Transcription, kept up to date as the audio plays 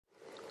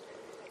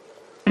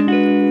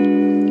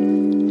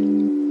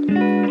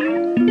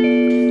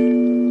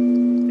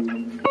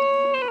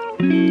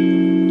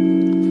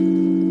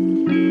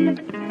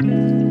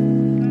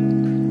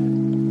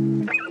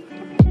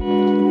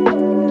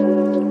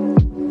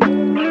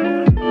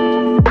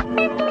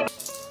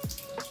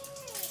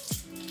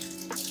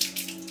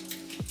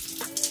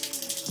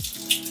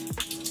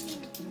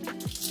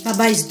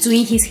Baba is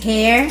doing his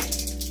hair.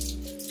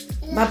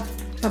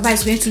 Baba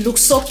is going to look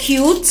so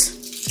cute.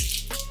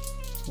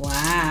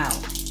 Wow.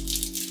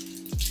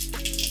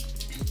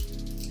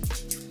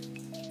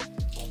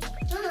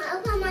 Mama,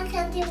 open my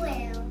candy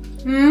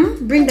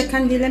wheel. Bring the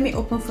candy. Let me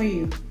open for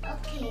you.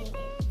 Okay.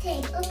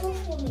 Take, open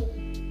for me.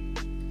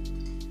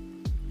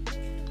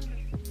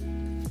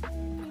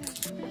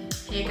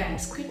 Hey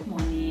guys, good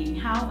morning.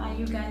 How are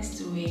you guys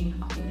doing?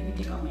 Okay, let me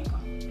take out my makeup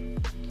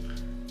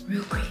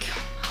real quick.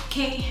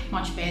 Okay,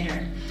 much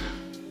better.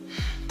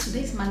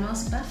 Today's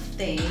Manuel's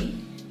birthday.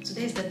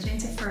 Today is the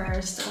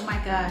 21st. Oh my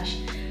gosh.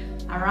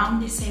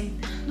 Around the same...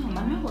 No,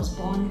 Manuel was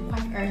born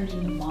quite early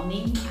in the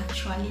morning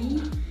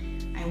actually.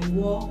 I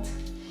walked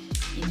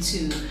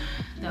into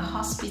the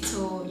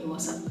hospital. It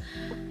was a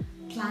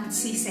planned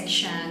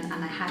C-section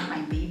and I had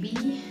my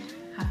baby.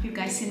 Have you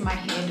guys seen my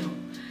hair though?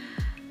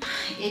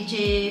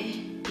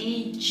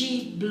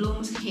 AG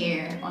Bloom's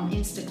hair on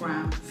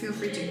Instagram. Feel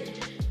free to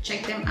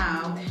check them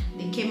out.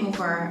 They came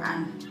over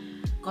and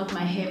got my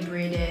hair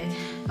braided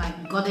by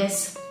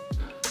Goddess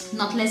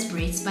knotless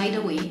braids. By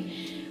the way,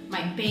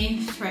 my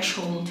pain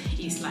threshold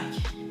is like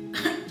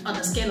on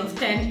a scale of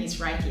 10 is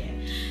right here.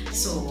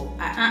 So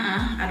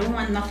I don't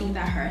want nothing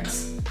that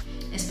hurts,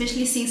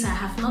 especially since I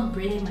have not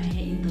braided my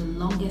hair in the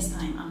longest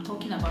time. I'm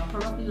talking about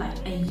probably like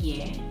a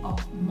year or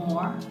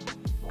more.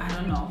 I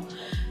don't know,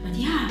 but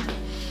yeah.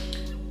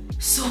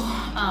 So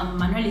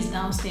Manuel is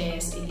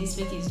downstairs,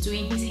 Elizabeth is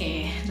doing his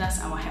hair, that's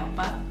our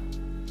helper,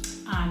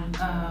 and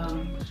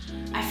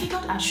I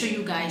figured I'd show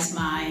you guys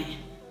my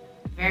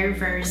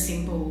very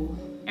simple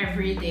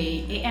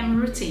everyday AM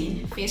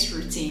routine, face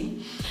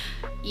routine.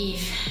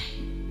 If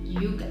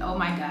you, oh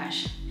my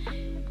gosh,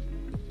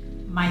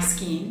 my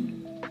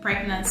skin,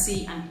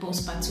 pregnancy and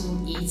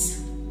postpartum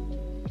is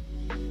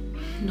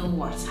no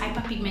words.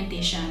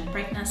 Hyperpigmentation,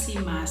 pregnancy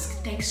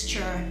mask,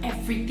 texture,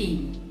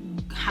 everything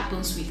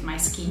happens with my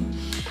skin.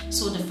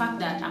 So the fact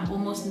that I'm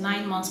almost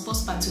 9 months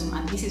postpartum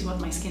and this is what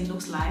my skin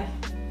looks like,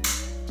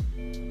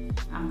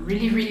 I'm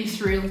really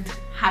thrilled,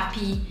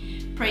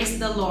 happy, praise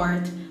the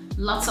Lord.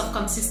 Lots of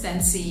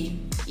consistency,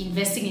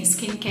 investing in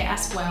skincare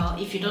as well.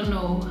 If you don't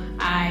know,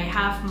 I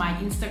have my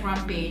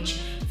Instagram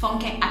page,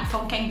 Fonkeng at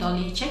Fonkeng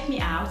Dolly. Check me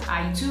out.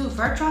 I do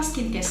virtual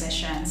skincare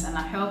sessions and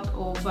I helped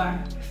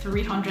over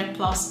 300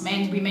 plus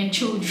men, women,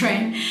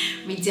 children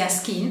with their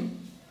skin.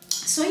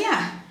 So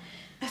yeah,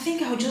 I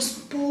think I'll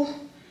just pull.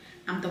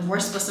 I'm the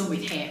worst person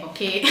with hair,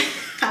 okay?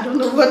 I don't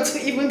know what to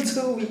even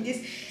do with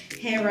this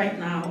hair right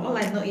now. All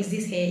I know is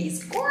this hair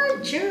is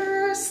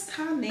gorgeous,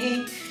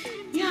 stunning.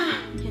 Yeah,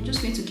 you're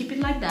just going to keep it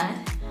like that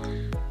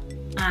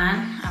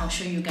and I'll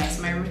show you guys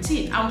my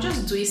routine. I'll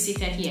just do it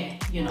seated here,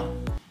 you know.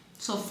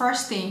 So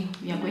first thing,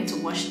 we are going to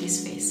wash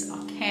this face,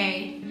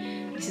 okay?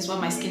 This is what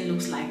my skin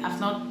looks like. I've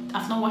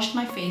not washed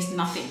my face,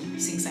 nothing,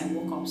 since I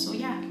woke up. So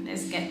yeah,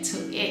 let's get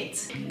to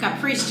it.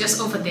 Capri is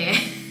just over there.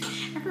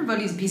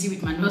 Everybody's busy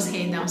with Manuel's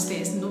hair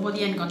downstairs.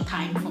 Nobody ain't got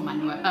time for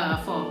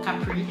for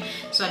Capri,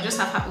 so I just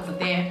have her over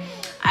there.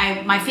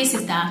 My face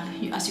is damp.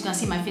 As you can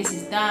see, my face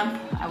is damp.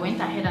 I went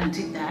ahead and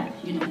did that.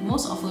 You know,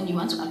 most often you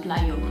want to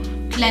apply your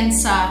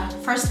cleanser.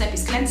 First step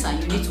is cleanser.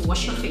 You need to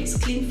wash your face,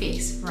 clean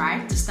face,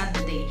 right, to start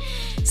the day.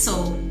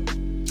 So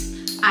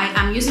I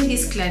am using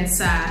this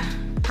cleanser,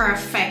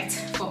 perfect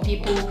for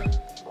people,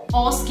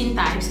 all skin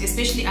types,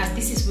 especially as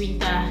this is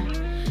winter.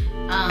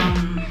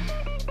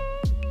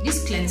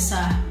 This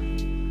cleanser,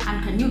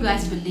 and can you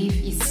guys believe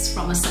it's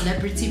from a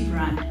celebrity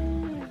brand?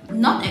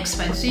 Not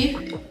expensive,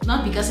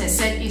 not because I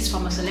said it's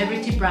from a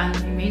celebrity brand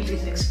it means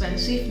it's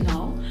expensive.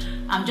 No,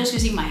 I'm just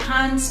using my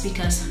hands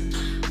because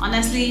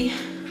honestly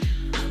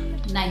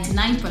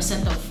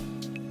 99%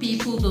 of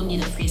people don't need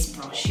a face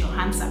brush. Your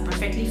hands are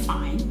perfectly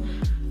fine.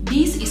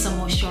 This is a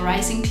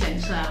moisturizing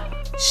cleanser,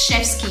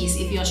 chef's kiss.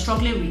 If you're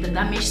struggling with the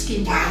damaged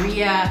skin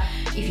barrier,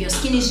 if your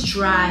skin is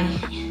dry,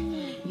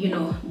 you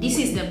know, this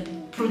is the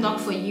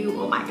product for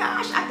you. Oh my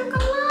gosh, I took a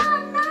lot.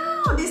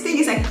 No, this thing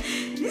is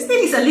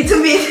a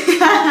little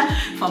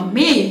bit for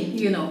me,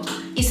 you know.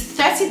 It's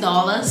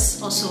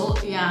 $30 or so,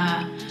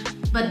 yeah.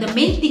 But the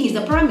main thing is,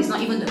 the problem is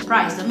not even the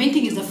price. The main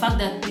thing is the fact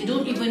that you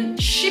don't even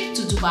ship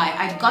to Dubai.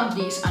 I got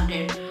this and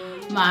then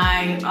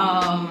my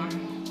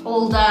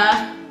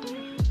older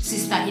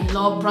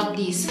sister-in-law brought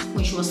this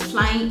when she was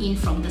flying in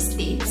from the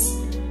States.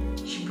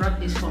 She brought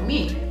this for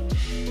me.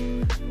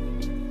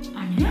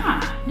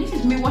 Yeah, this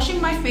is me washing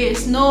my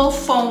face. No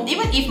foam.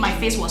 Even if my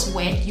face was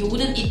wet, you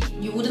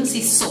wouldn't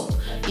see soap.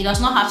 It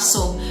does not have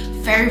soap.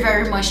 Very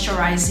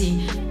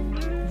moisturizing,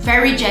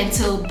 very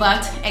gentle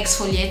but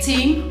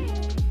exfoliating.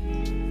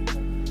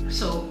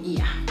 So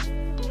yeah,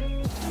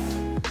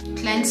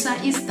 cleanser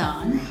is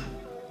done.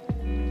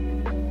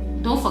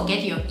 Don't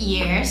forget your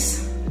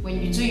ears when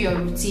you do your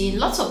routine.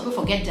 Lots of people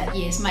forget their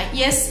ears. My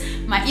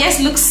ears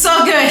look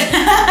so good.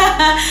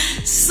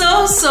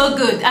 so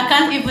good. I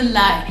can't even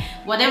lie.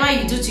 Whatever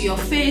you do to your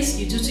face,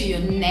 you do to your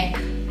neck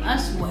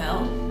as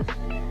well.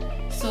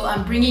 So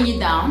I'm bringing it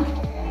down.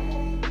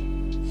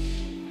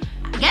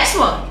 Guess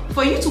what?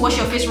 for you to wash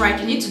your face right,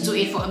 you need to do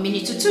it for a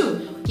minute to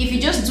 2. If you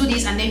just do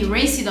this and then you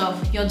rinse it off,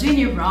 you're doing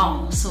it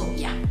wrong. So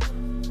yeah,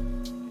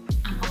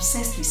 I'm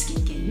obsessed with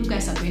skincare. You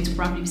guys are going to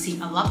probably see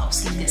a lot of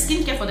skincare.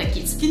 Skincare for the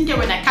kids, skincare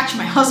when I catch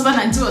my husband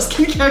and do a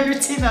skincare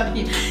routine on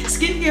him,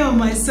 skincare on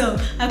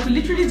myself. I could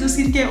literally do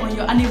skincare on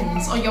your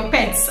animals, on your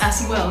pets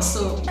as well.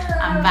 So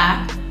I'm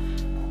back.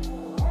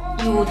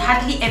 You would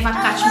hardly ever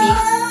catch me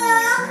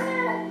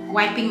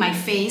wiping my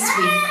face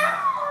with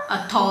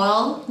a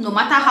towel, no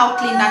matter how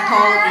clean that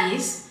towel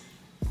is.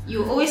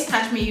 You always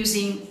catch me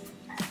using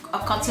a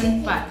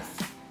cotton pad.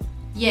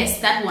 Yes,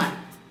 that one.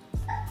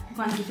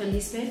 Go and give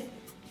Elizabeth.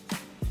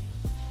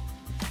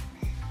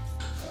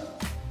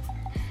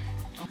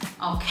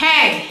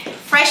 Okay,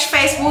 fresh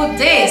face with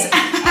this.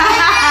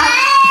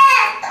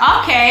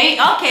 okay,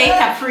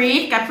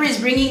 Capri. Capri is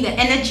bringing the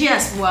energy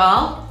as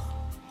well.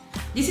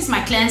 This is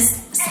my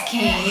cleansed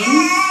skin.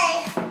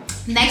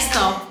 Next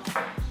up,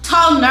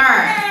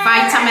 toner,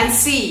 vitamin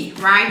C,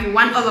 right? We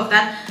want all of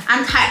that.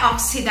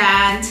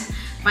 Antioxidant,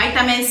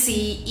 vitamin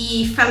C,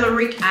 E,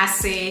 ferulic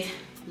acid.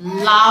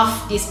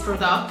 Love this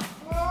product.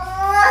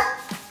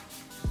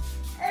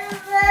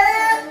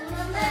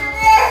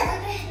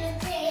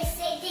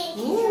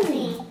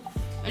 Ooh.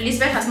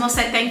 Elizabeth has not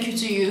said thank you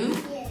to you.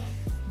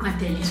 I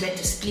want Elizabeth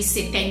to please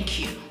say thank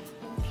you.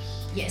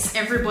 Yes,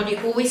 everybody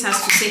always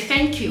has to say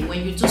thank you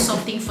when you do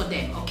something for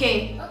them,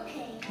 okay?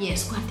 Okay.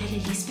 Yes, go and tell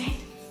Elizabeth.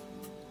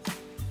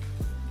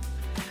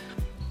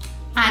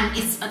 And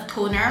it's a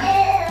toner,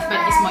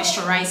 but it's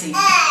moisturizing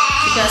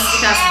because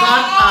it has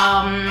got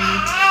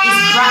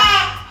it's bright.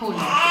 Hold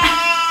on.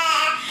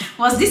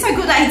 Was this a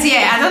good idea?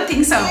 I don't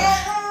think so.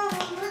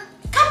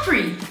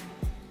 Capri.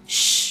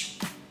 Shh.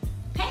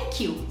 Thank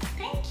you.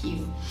 Thank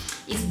you.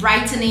 It's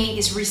brightening,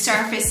 it's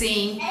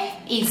resurfacing,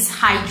 it's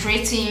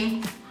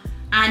hydrating.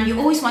 And you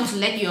always want to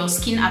let your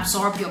skin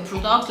absorb your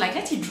product, like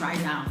let it dry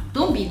down.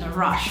 Don't be in a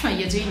rush when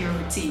you're doing your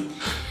routine.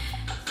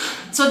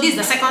 So this is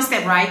the second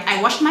step, right?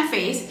 I washed my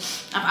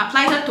face, I've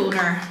applied the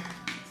toner.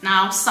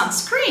 Now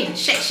sunscreen.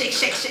 Shake, shake,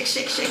 shake, shake,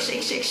 shake, shake,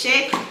 shake, shake,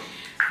 shake.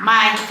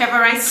 My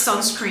favorite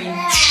sunscreen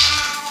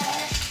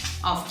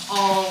of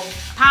all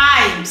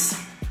times.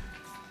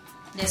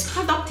 There's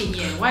product in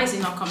here. Why is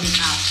it not coming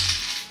out?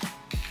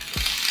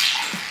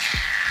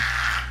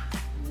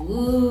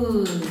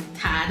 Ooh,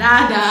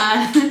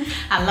 ta-da-da.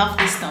 I love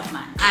this stuff,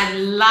 man. I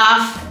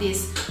love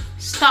this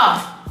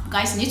stuff.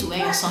 Guys, you need to wear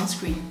your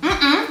sunscreen.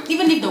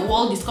 Even if the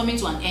world is coming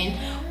to an end,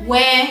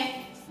 wear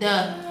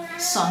the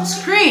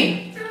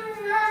sunscreen.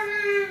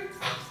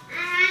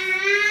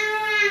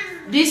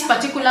 This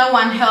particular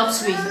one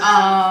helps with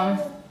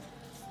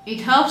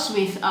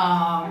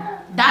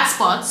dark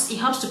spots. It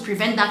helps to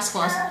prevent dark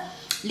spots.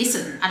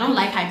 Listen, I don't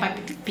like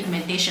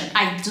hyperpigmentation.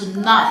 I do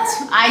not.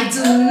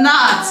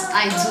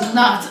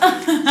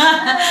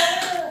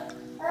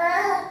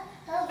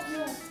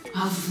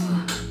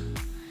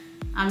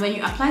 And when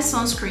you apply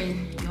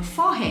sunscreen, your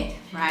forehead,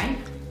 right?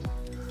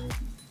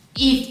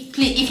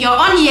 If you're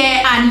on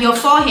here and your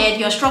forehead,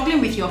 you're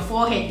struggling with your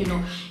forehead, you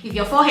know, if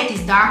your forehead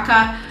is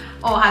darker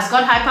or has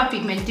got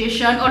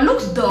hyperpigmentation or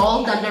looks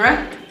dull than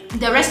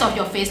the rest of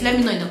your face, let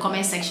me know in the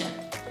comment section.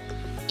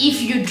 If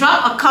you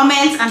drop a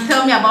comment and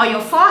tell me about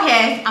your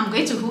forehead, I'm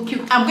going to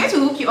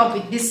hook you up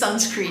with this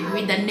sunscreen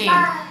with the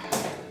name.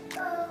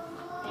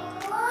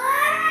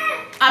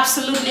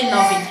 Absolutely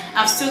love it.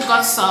 I've still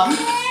got some.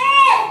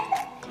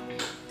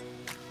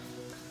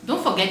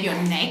 Don't forget your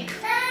neck.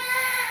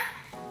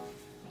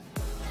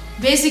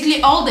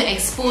 Basically all the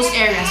exposed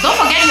areas. Don't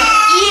forget your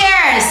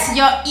ears.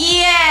 Your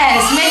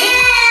ears.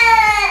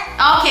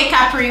 Okay,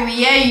 Capri, we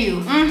hear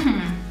you.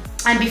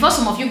 And before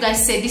some of you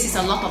guys say this is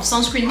a lot of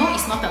sunscreen, no,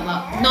 it's not a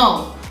lot.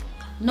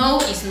 No,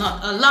 it's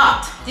not a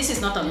lot. This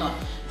is not a lot.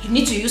 You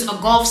need to use a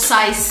golf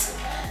size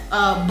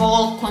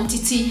ball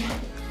quantity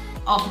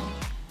of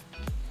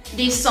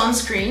this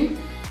sunscreen.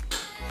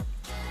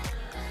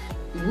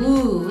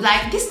 Ooh,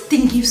 like this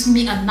thing gives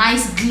me a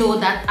nice glow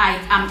that I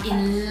am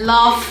in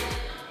love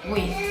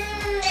with.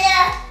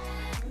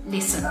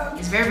 Listen,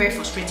 it's very, very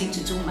frustrating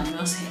to do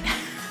Manuel's hair.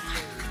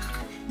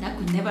 That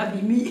could never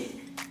be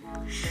me.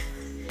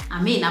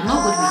 I mean, I'm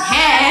not good with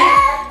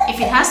hair. If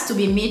it has to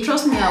be me,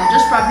 trust me, I'll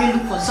just probably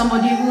look for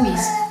somebody who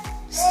is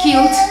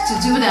skilled to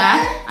do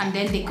that, and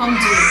then they come do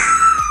it.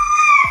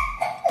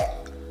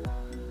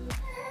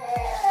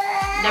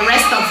 The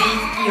rest of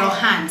it, your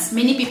hands.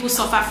 Many people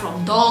suffer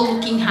from dull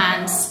looking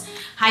hands,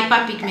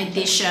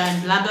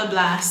 hyperpigmentation, blah blah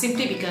blah,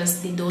 simply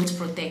because they don't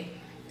protect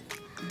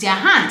their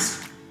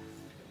hands.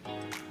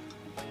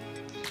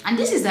 And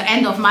this is the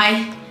end of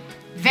my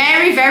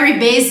very, very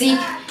basic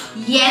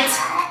yet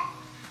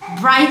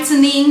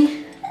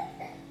brightening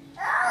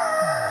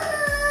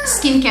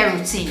skincare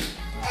routine.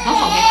 Don't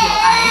forget your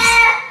eyes.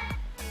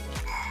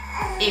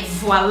 Et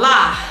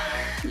voila.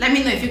 Let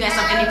me know if you guys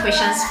have any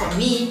questions for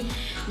me.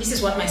 This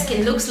is what my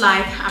skin looks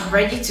like. I'm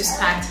ready to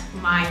start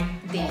my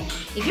day.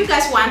 If you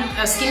guys want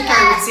a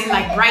skincare routine,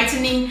 like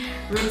brightening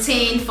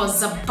routine for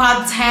the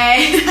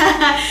birthday,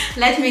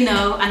 let me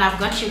know, and I've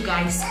got you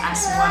guys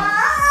as well.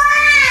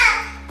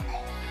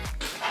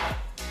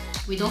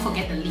 we don't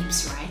forget the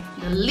lips, right?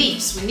 The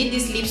lips, we need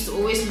these lips to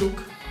always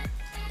look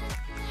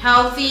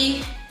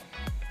healthy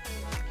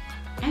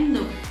and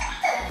look.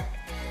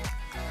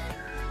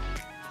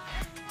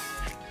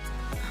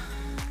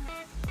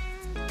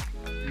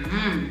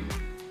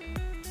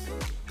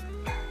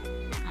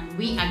 And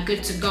we are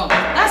good to go.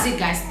 That's it,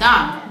 guys.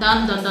 Done.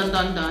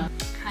 Done.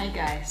 Hi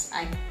guys,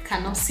 I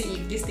cannot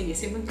see if this thing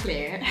is even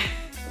clear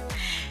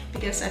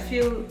because I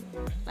feel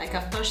like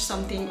I've touched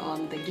something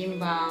on the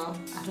gimbal.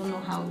 I don't know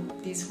how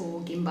this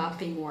whole gimbal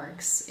thing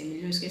works.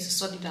 Emilio is going to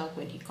sort it out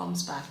when he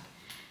comes back.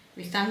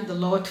 We thank the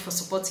Lord for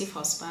supportive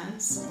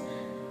husbands.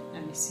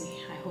 Let me see.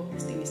 I hope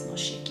this thing is not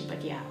shaky,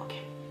 but yeah,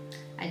 okay.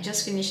 I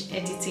just finished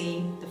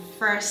editing the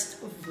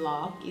first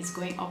vlog. It's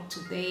going up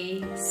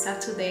today,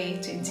 Saturday,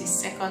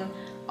 22nd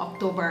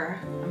October.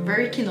 I'm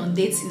very keen on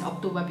dates in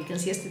October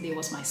because yesterday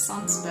was my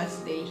son's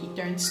birthday. He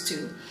turns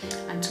 2,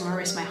 and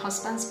tomorrow is my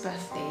husband's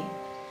birthday.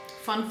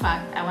 Fun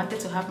fact, I wanted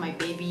to have my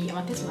baby, I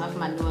wanted to have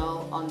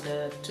Manuel on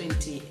the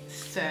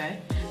 23rd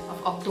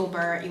of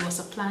October. It was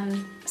a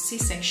planned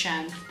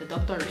C-section. The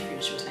doctor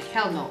refused. She was like,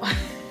 hell no.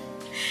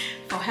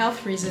 For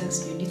health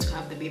reasons, you need to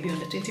have the baby on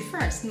the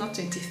 21st, not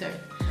 23rd.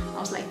 I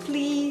was like,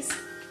 please.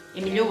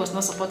 Emilio was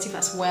not supportive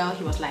as well.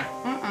 He was like,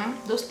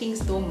 those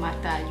things don't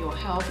matter. Your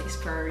health is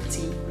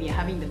priority. We are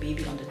having the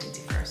baby on the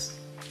 21st.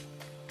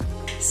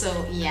 So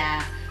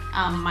yeah,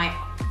 my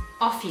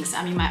office,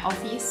 I'm in my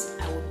office.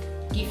 I will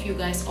give you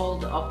guys all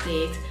the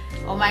update.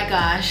 Oh my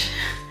gosh.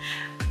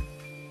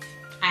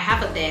 I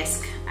have a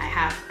desk, I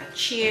have a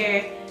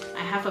chair,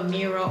 I have a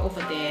mirror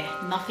over there,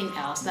 nothing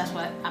else. That's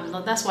why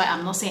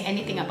I'm not saying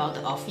anything about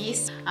the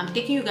office. I'm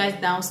taking you guys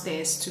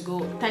downstairs to go.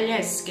 Talia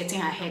is getting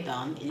her hair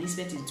done.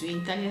 Elizabeth is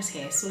doing Talia's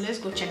hair. So let's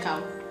go check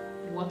out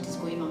what is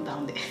going on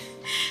down there.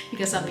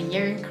 Because I've been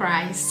hearing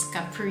cries,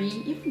 Capri,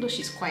 even though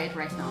she's quiet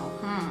right now.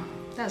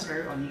 That's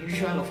very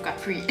unusual of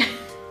Capri.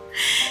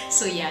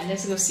 So yeah,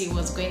 let's go see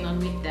what's going on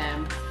with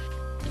them.